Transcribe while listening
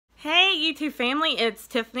Hey YouTube family, it's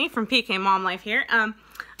Tiffany from PKMomLife here.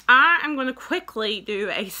 I am going to quickly do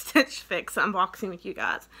a Stitch Fix unboxing with you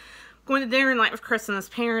guys. I'm going to dinner tonight with Chris and his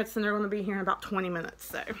parents, and they're going to be here in about 20 minutes.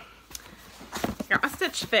 So, got my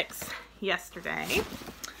Stitch Fix yesterday.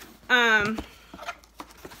 So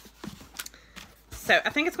I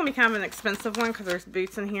think it's going to be kind of an expensive one because there's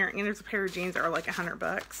boots in here, and there's a pair of jeans that are like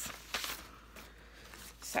 $100.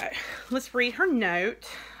 So, let's read her note.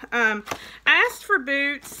 I asked for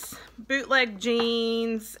boots, bootleg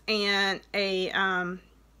jeans, and a,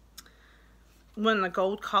 one of the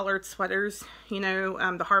gold collared sweaters, you know,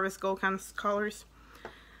 the Harvest Gold kind of collars.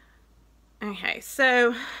 Okay,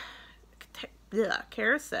 so,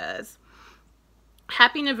 Kara says,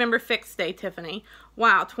 Happy November Fix Day, Tiffany.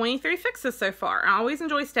 Wow, 23 fixes so far. I always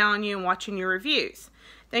enjoy styling you and watching your reviews.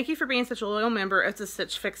 Thank you for being such a loyal member of the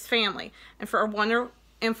Stitch Fix family, and for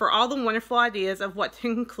all the wonderful ideas of what to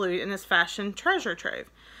include in this fashion treasure trove.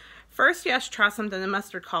 First, yes, try something in the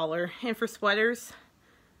mustard collar, and for sweaters,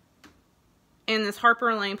 and this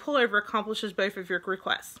Harper Lane pullover accomplishes both of your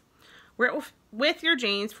requests. Wear it with your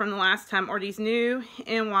jeans from the last time, or these new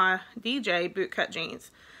NY DJ bootcut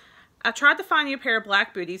jeans. I tried to find you a pair of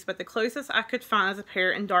black booties, but the closest I could find is a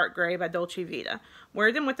pair in dark gray by Dolce Vita.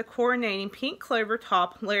 Wear them with the coordinating pink clover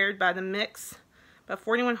top layered by the mix by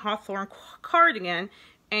 41 Hawthorne cardigan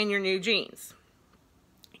and your new jeans.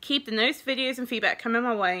 Keep the notes, videos, and feedback coming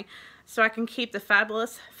my way so I can keep the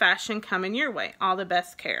fabulous fashion coming your way. All the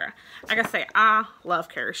best, Kara. I gotta say, I love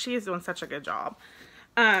Kara. She is doing such a good job.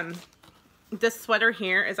 This sweater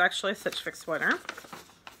here is actually a Stitch Fix sweater.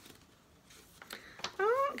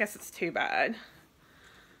 I guess it's too bad.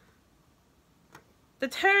 The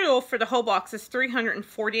total for the whole box is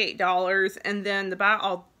 $348, and then the buy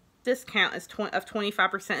all discount is of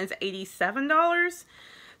 25% is $87.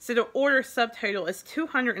 So the order subtotal is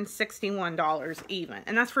 $261 even,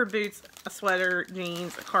 and that's for boots, a sweater,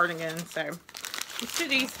 jeans, a cardigan. So let's do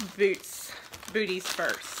these booties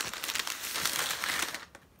first.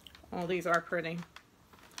 Oh, these are pretty.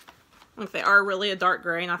 Like, they are really a dark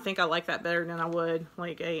gray, and I think I like that better than I would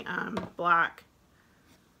like a black.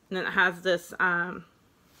 And then it has this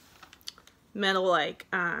metal, like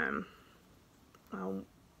well,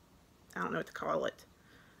 I don't know what to call it.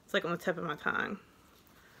 It's like on the tip of my tongue.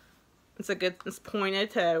 It's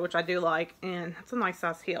pointed toe, which I do like, and it's a nice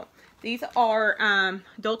size heel. These are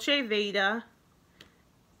Dolce Vita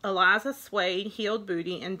Eliza Suede heeled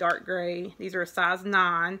booty in dark gray. These are a size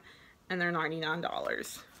 9, and they're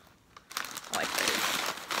 $99. I like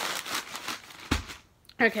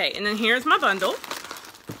those. Okay, and then here's my bundle.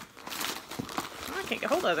 I can't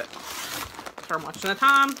get hold of it. So I'm watching the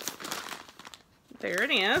time. There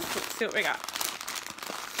it is. Let's see what we got.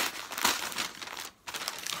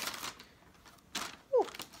 Ooh.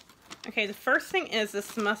 Okay, the first thing is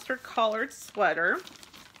this mustard collared sweater.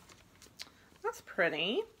 That's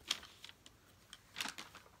pretty.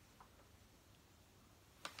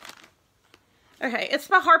 Okay, it's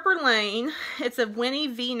by Harper Lane. It's a Winnie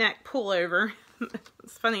V-neck pullover.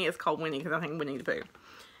 It's funny it's called Winnie because I think Winnie the Pooh.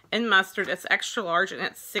 In mustard, it's extra large, and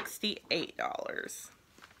it's $68.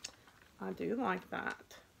 I do like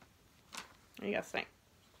that. What do you guys think?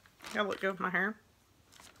 I look good with my hair.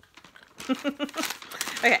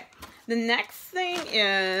 Okay, the next thing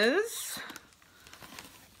is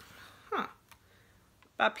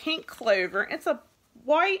by Pink Clover. It's a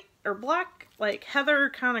white or black, like heather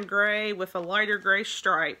kind of gray with a lighter gray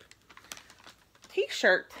stripe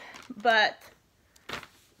t-shirt, but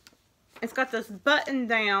it's got this button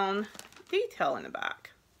down detail in the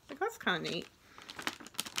back. Like, that's kind of neat.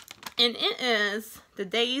 And it is the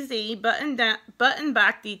Daisy button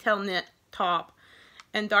back detail knit top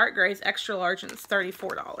and dark grays extra large, and it's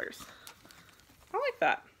 $34. I like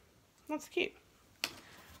that. That's cute.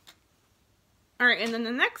 Alright, and then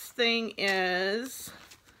the next thing is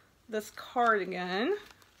this cardigan,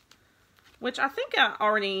 which I think I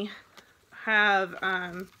already have,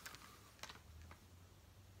 I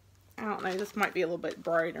don't know, this might be a little bit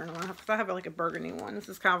brighter now, because I have like a burgundy one. This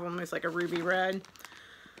is kind of almost like a ruby red.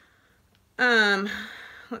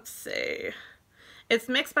 Let's see. It's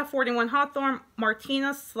mixed by 41 Hawthorne,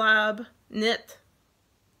 Martina slab knit,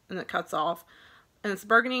 and it cuts off. And it's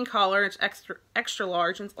burgundy in color. It's extra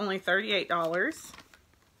large, and it's only $38.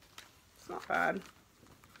 It's not bad.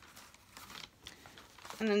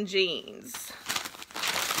 And then jeans.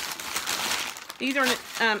 These are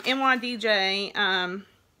NYDJ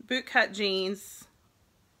bootcut jeans,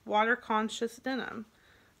 water conscious denim.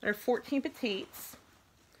 They're 14 petites.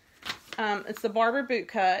 It's the Barber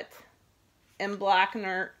bootcut in black, and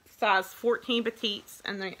they're size 14 petites,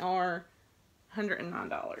 and they are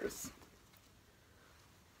 $109.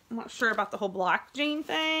 I'm not sure about the whole black jean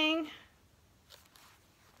thing.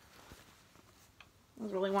 I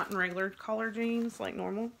was really wanting regular collar jeans, like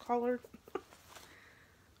normal collared.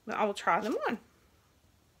 But I will try them on.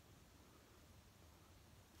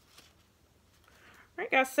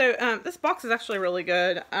 Alright guys, so this box is actually really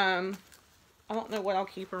good. I don't know what I'll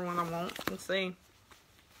keep or what I won't. We'll see.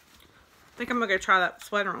 I think I'm going to go try that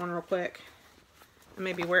sweater on real quick. And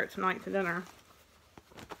maybe wear it tonight to dinner.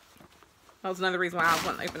 That was another reason why I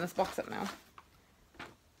wouldn't open this box up now.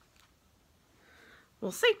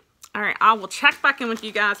 We'll see. Alright, I will check back in with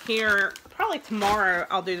you guys here. Probably tomorrow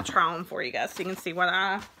I'll do the try on for you guys so you can see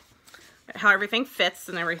how everything fits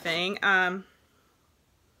and everything. I'm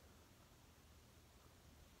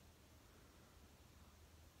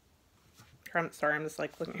sorry, I'm just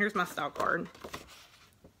like looking. Here's my style card.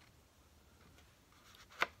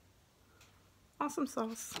 Awesome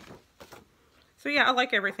sauce. So yeah, I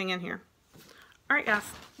like everything in here. Alright guys,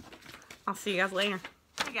 I'll see you guys later.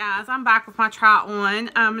 Hey guys, I'm back with my try on.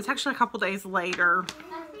 It's actually a couple days later.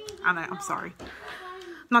 I know, I'm sorry.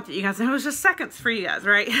 Not that you guys know, it was just seconds for you guys,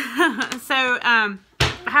 right? So, I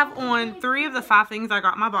have on 3 of the 5 things I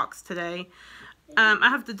got in my box today. I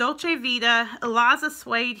have the Dolce Vita Eliza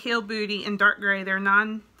Suede Heel Booty in dark gray. They're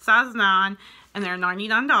size 9, and they're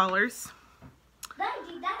 $99.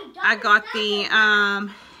 I got the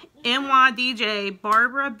NYDJ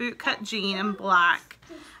Barbara Bootcut Jean in black.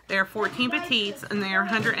 They're 14 petites, and they're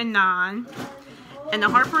 $109. And the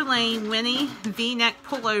Harper Lane Winnie V-neck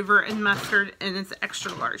pullover in mustard, and it's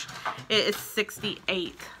extra large. It is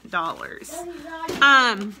 $68.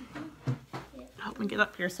 Help me get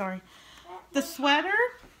up here, sorry. The sweater,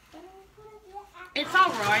 it's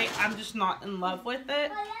alright. I'm just not in love with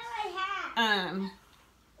it. I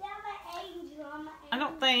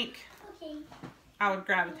don't think I would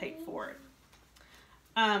gravitate for it.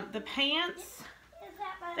 The pants,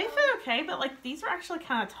 they fit okay, but like these are actually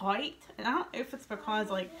kind of tight. And I don't know if it's because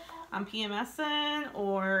like I'm PMSing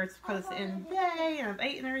or it's because it's the end of the day and I've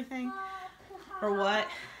eaten everything or what.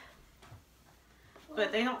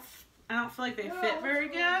 But I don't feel like they fit very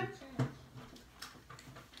good.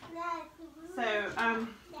 So,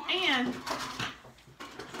 and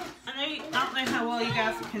I don't know how well you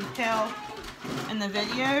guys can tell in the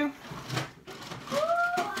video.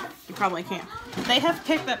 You probably can't. They have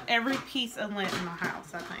picked up every piece of lint in my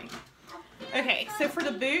house, I think. Okay, so for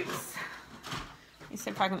the boots, let me see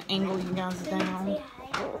if I can angle you guys down.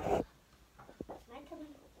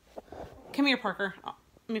 Come here, Parker. Oh,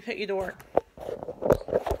 let me put you to work.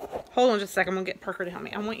 Hold on just a second. I'm going to get Parker to help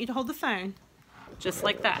me. I want you to hold the phone. Just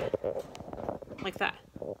like that. Like that.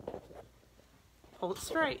 Hold it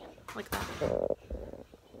straight. Like that.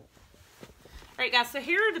 Alright guys, so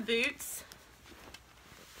here are the boots.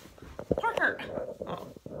 Parker! Oh,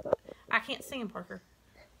 I can't see him, Parker.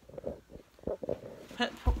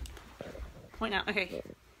 Point out. Okay.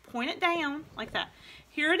 Point it down. Like that.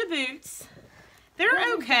 Here are the boots.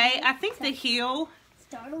 They're okay. I think the heel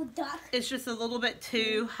is just a little bit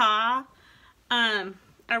too high. I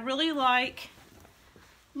really like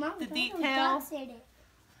the detail.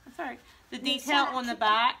 Sorry. The detail on the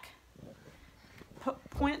back.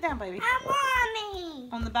 Point it down, baby. Mommy.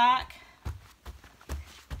 On the back.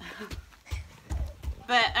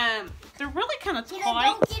 But they're really kind of tight.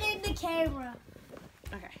 Don't get in the camera.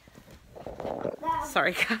 Okay.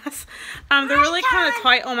 Sorry, guys. They're really kind of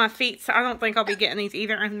tight on my feet, so I don't think I'll be getting these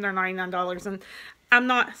either. And they're $99, and I'm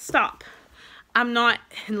not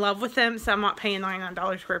in love with them, so I'm not paying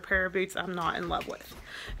 $99 for a pair of boots I'm not in love with.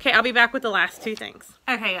 Okay, I'll be back with the last 2 things.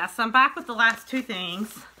 Okay, guys, so I'm back with the last 2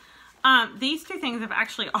 things. These 2 things I've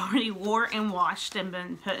actually already wore and washed and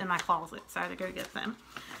been put in my closet, so I had to go get them.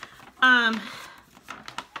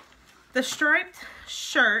 The striped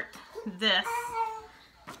shirt, this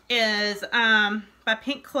is by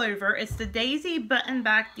Pink Clover. It's the Daisy button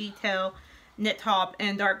back detail knit top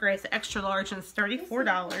in dark gray. It's extra large and it's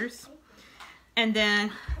 $34. And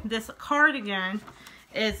then this cardigan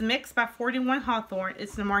is mixed by 41 Hawthorne.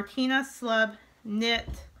 It's the Martina Slub knit.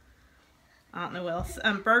 I don't know what else.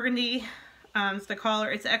 Burgundy is the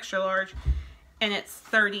collar. It's extra large and it's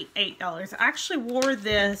 $38. I actually wore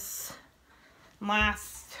this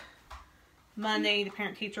last Monday to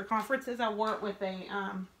parent-teacher conferences. I wore it with a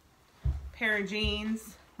pair of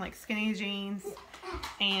jeans, like skinny jeans,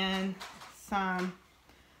 and some,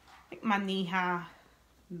 like my knee-high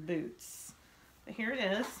boots. But here it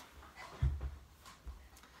is.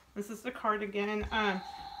 This is the cardigan. I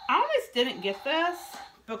almost didn't get this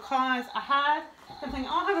because I had something.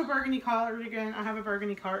 I'll have a burgundy cardigan. I have a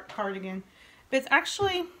burgundy cardigan. But it's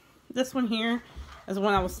actually this one here. is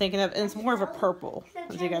one I was thinking of. And it's more of a purple.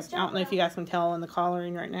 As you guys, I don't know if you guys can tell in the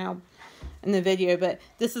coloring right now in the video. But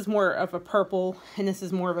this is more of a purple. And this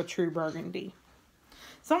is more of a true burgundy.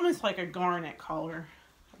 It's almost like a garnet color,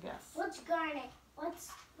 I guess. What's garnet?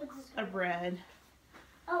 What's this? A red.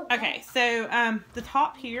 Oh. Okay, so the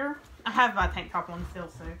top here, I have my tank top on still,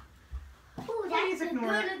 so. Ooh, that's a good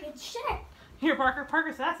looking shirt. Here,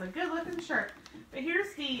 Parker said that's a good looking shirt. But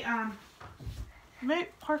here's the,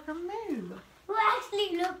 Parker, move. You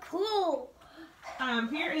actually look cool.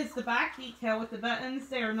 Here is the back detail with the buttons.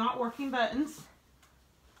 They are not working buttons.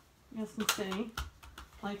 You guys can see,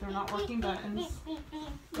 like they're not working buttons.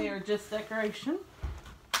 They are just decoration.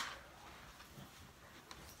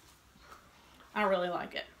 I really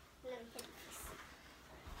like it.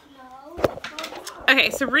 Okay,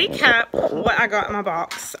 so recap what I got in my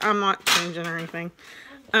box. I'm not changing or anything.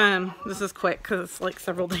 This is quick because it's like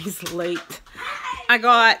several days late. I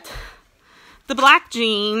got the black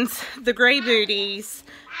jeans, the gray booties,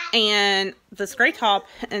 and this gray top,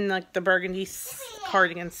 and like the burgundy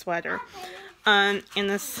cardigan sweater. And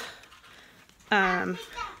this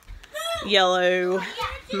yellow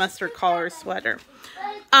mustard collar sweater.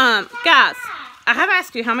 Guys, I have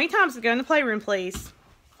asked you how many times to go in the playroom, please.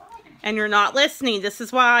 And you're not listening. This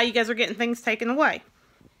is why you guys are getting things taken away.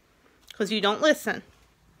 Because you don't listen.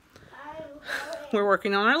 We're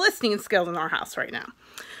working on our listening skills in our house right now.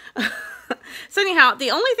 So anyhow, the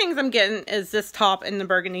only things I'm getting is this top and the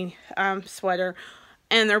burgundy sweater.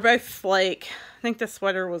 And they're both like, I think this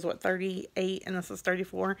sweater was what, $38 and this is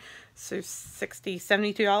 $34. So $60,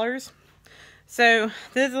 $72. So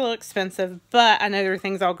this is a little expensive, but I know there are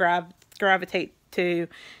things I'll gravitate to,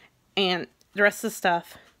 and the rest of the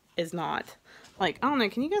stuff is not. Like, I don't know,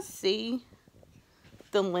 can you guys see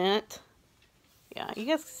the lint? Yeah, you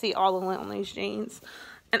guys can see all the lint on these jeans.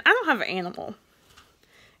 And I don't have an animal.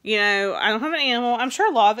 You know, I don't have an animal. I'm sure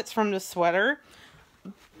a lot of it's from the sweater,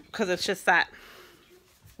 because it's just that,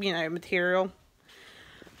 you know, material.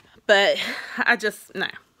 But I just, no.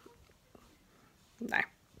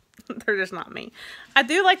 They're just not me. I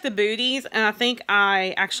do like the booties, and I think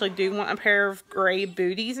I actually do want a pair of gray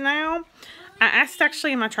booties now. I asked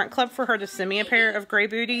actually in my trunk club for her to send me a pair of gray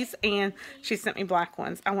booties, and she sent me black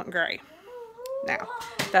ones. I want gray now.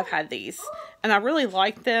 I've had these, and I really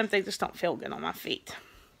like them. They just don't feel good on my feet.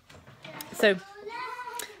 So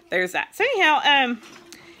there's that. So anyhow,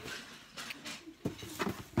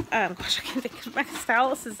 gosh, I can't think of my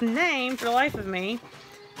stylist's name for the life of me.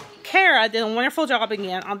 Kara did a wonderful job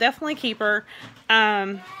again. I'll definitely keep her.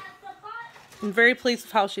 I'm very pleased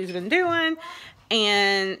with how she's been doing,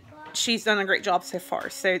 and she's done a great job so far.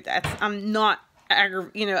 So I'm not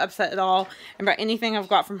upset at all about anything I've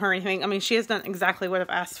got from her or anything. I mean, she has done exactly what I've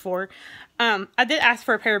asked for. I did ask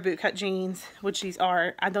for a pair of bootcut jeans, which these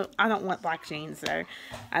are. I don't want black jeans though.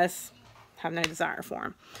 I just have no desire for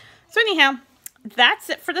them. So anyhow, that's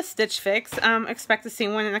it for the Stitch Fix. Expect to see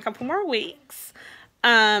one in a couple more weeks.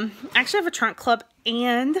 I actually have a trunk club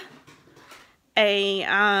and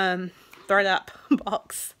a thread up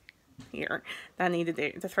box here that I need to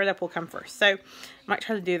do. The thread up will come first, so I might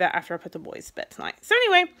try to do that after I put the boys to bed tonight. So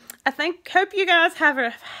anyway, hope you guys have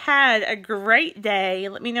had a great day.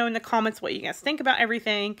 Let me know in the comments what you guys think about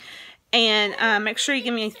everything, and make sure you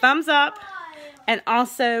give me a thumbs up, and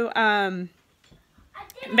also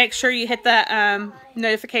make sure you hit the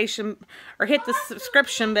notification or hit the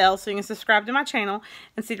subscription bell so you can subscribe to my channel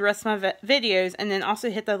and see the rest of my videos, and then also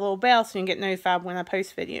hit that little bell so you can get notified when I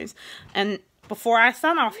post videos. And before I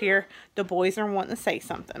sign off here, the boys are wanting to say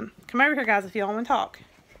something. Come over here, guys, if y'all want to talk.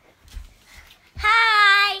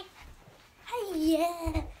 Hi. Hi.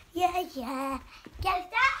 Yeah.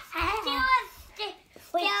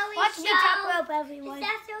 Wait, watch me jump rope, everyone. Is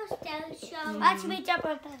that so show? Watch me jump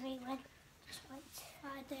rope, everyone.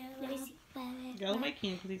 Go away,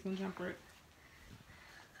 Ken, because he's going to jump rope.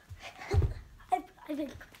 I've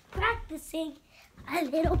been practicing a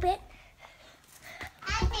little bit.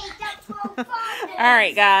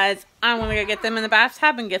 Alright, guys. I'm going to go get them in the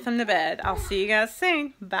bathtub and get them to bed. I'll see you guys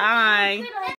soon. Bye.